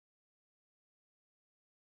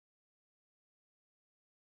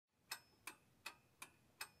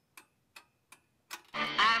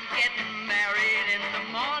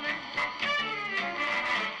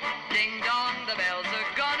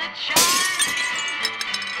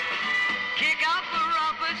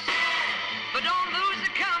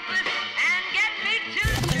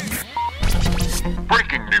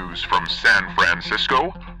news from San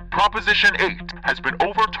Francisco. Proposition 8 has been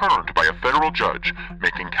overturned by a federal judge,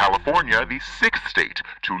 making California the 6th state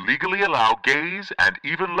to legally allow gays and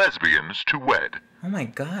even lesbians to wed. Oh my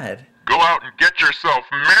god. Go out and get yourself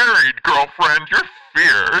married, girlfriend. You're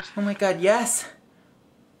fierce. Oh my god, yes.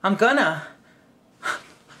 I'm gonna.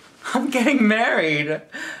 I'm getting married.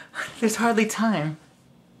 There's hardly time.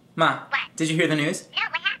 Ma, what? Did you hear the news? No,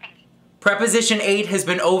 what happened? Proposition 8 has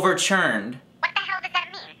been overturned. What the hell does that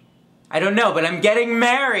mean? I don't know, but I'm getting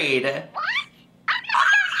married. What?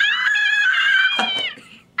 Oh,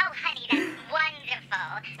 honey, that's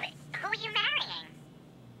wonderful. But who are you marrying?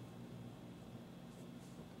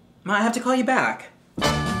 Ma, I have to call you back.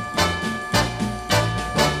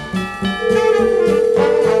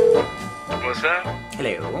 What's up?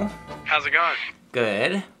 Hello. How's it going?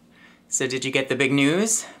 Good. So did you get the big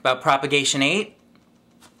news about Propagation 8?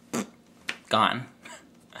 Gone.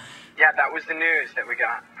 Yeah, that was the news that we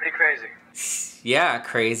got. Pretty crazy. Yeah,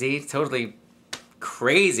 crazy. Totally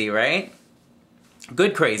crazy, right?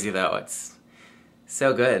 Good crazy, though. It's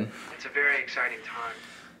so good. It's a very exciting time.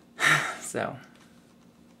 So.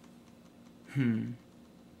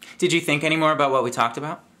 Did you think any more about what we talked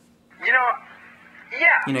about? You know,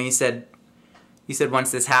 yeah. You know, you said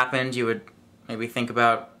once this happened, you would maybe think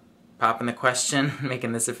about popping the question,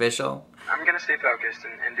 making this official. I'm gonna stay focused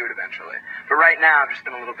and do it eventually. But right now, I've just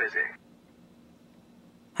been a little busy.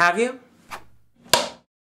 Have you?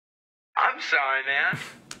 I'm sorry, man.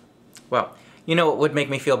 Well, you know what would make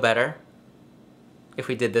me feel better? If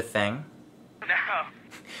we did the thing. No.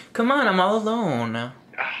 Come on, I'm all alone. I'm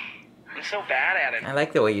so bad at it. I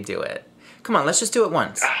like the way you do it. Come on, let's just do it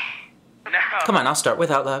once. No. Come on, I'll start.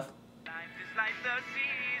 Without love.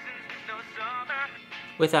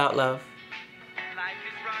 Without love.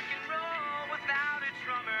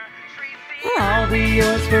 I'll be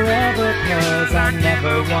yours forever, 'cause I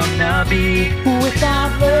never wanna be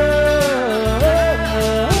without love.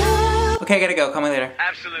 Okay, I gotta go. Call me later.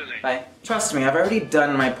 Absolutely. Bye. Trust me, I've already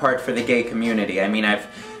done my part for the gay community. I mean, I've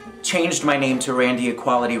changed my name to Randy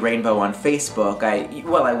Equality Rainbow on Facebook. I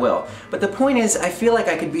will. But the point is, I feel like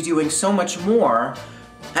I could be doing so much more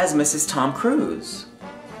as Mrs. Tom Cruise.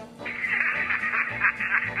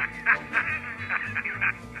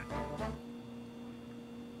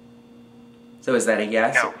 So is that a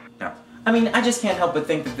yes? No. No. I mean, I just can't help but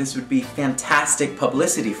think that this would be fantastic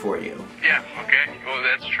publicity for you. Yeah, okay. Well,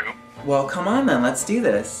 that's true. Well, come on then, let's do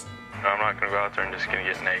this. No, I'm not gonna go out there and just gonna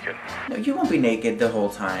get naked. No, you won't be naked the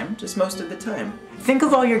whole time, just most of the time. Think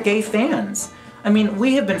of all your gay fans. I mean,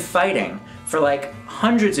 we have been fighting for like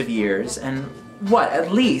hundreds of years and what,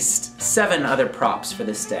 at least 7 other props for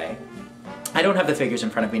this day. I don't have the figures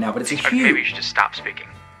in front of me now, but it's a huge... Maybe you should just stop speaking.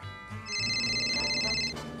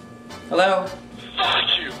 Hello?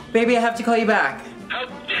 Fuck you! Baby, I have to call you back. How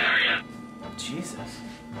dare you! Jesus.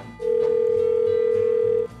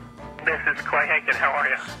 This is Clay Hankin. How are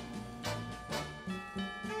you?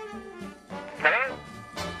 Hello?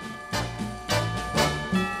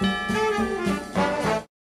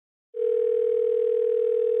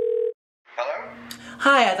 Hello?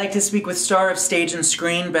 Hi, I'd like to speak with star of stage and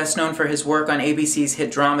screen, best known for his work on ABC's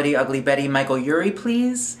hit dramedy Ugly Betty, Michael Urie,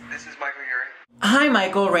 please. This is Michael Urie. Hi,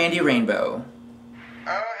 Michael. Randy Rainbow.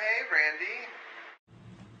 Oh, hey, Randy.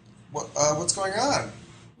 What's going on?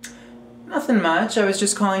 Nothing much. I was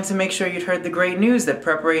just calling to make sure you'd heard the great news that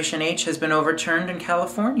Preparation H has been overturned in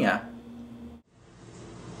California.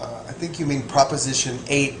 I think you mean Proposition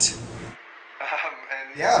 8.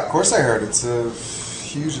 And Yeah, of course I heard. It's a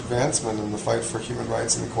huge advancement in the fight for human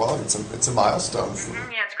rights and equality. It's a milestone.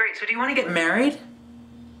 Yeah, it's great. So do you want to get married?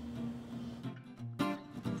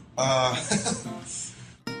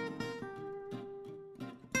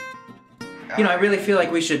 You know, I really feel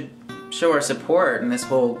like we should show our support in this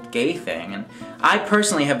whole gay thing. And I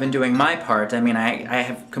personally have been doing my part. I mean, I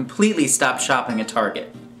have completely stopped shopping at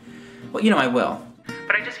Target. Well, you know, I will.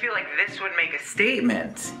 But I just feel like this would make a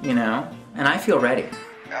statement, you know? And I feel ready.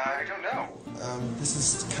 I don't know. This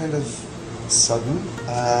is kind of sudden.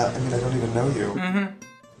 I mean, I don't even know you. Mm-hmm.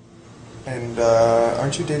 And,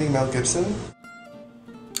 aren't you dating Mel Gibson?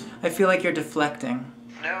 I feel like you're deflecting.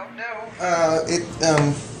 No.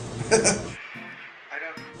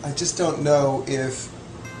 I just don't know if,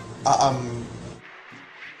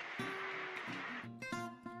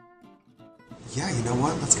 yeah, you know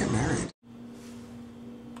what? Let's get married.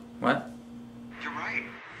 What? You're right.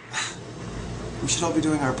 We should all be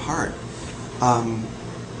doing our part.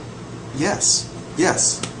 Yes,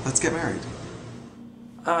 let's get married.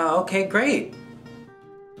 Okay, great.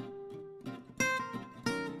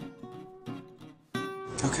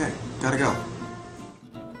 Okay, gotta go.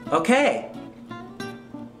 Okay.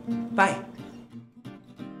 Bye.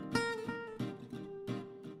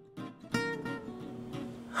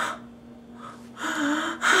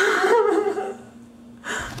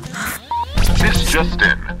 This just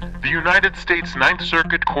in. The United States Ninth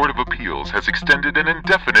Circuit Court of Appeals has extended an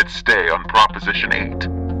indefinite stay on Proposition 8.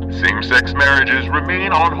 Same-sex marriages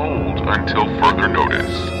remain on hold until further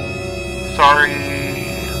notice. Sorry.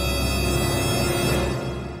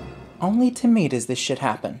 Only to me does this shit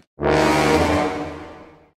happen.